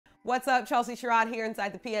What's up? Chelsea Sherrod here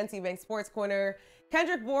inside the PNC Bank Sports Corner.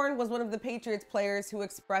 Kendrick Bourne was one of the Patriots players who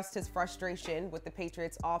expressed his frustration with the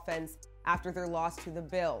Patriots offense after their loss to the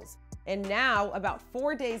Bills. And now, about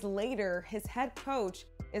 4 days later, his head coach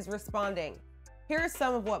is responding. Here's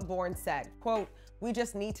some of what Bourne said. Quote, "We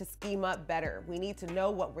just need to scheme up better. We need to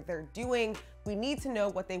know what they're doing. We need to know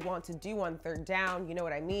what they want to do on third down. You know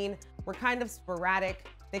what I mean? We're kind of sporadic.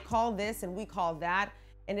 They call this and we call that,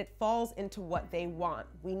 and it falls into what they want.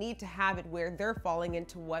 We need to have it where they're falling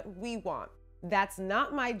into what we want. That's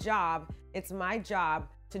not my job. It's my job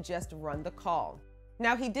to just run the call."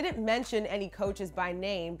 Now, he didn't mention any coaches by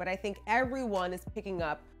name, but I think everyone is picking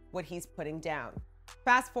up what he's putting down.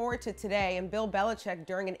 Fast forward to today, and Bill Belichick,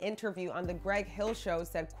 during an interview on the Greg Hill Show,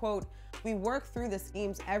 said, quote, "We work through the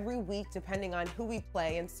schemes every week depending on who we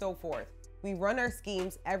play and so forth. We run our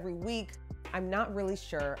schemes every week. I'm not really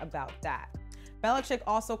sure about that." Belichick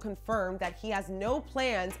also confirmed that he has no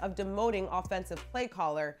plans of demoting offensive play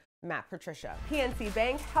caller Matt Patricia. PNC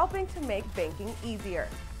Bank, helping to make banking easier.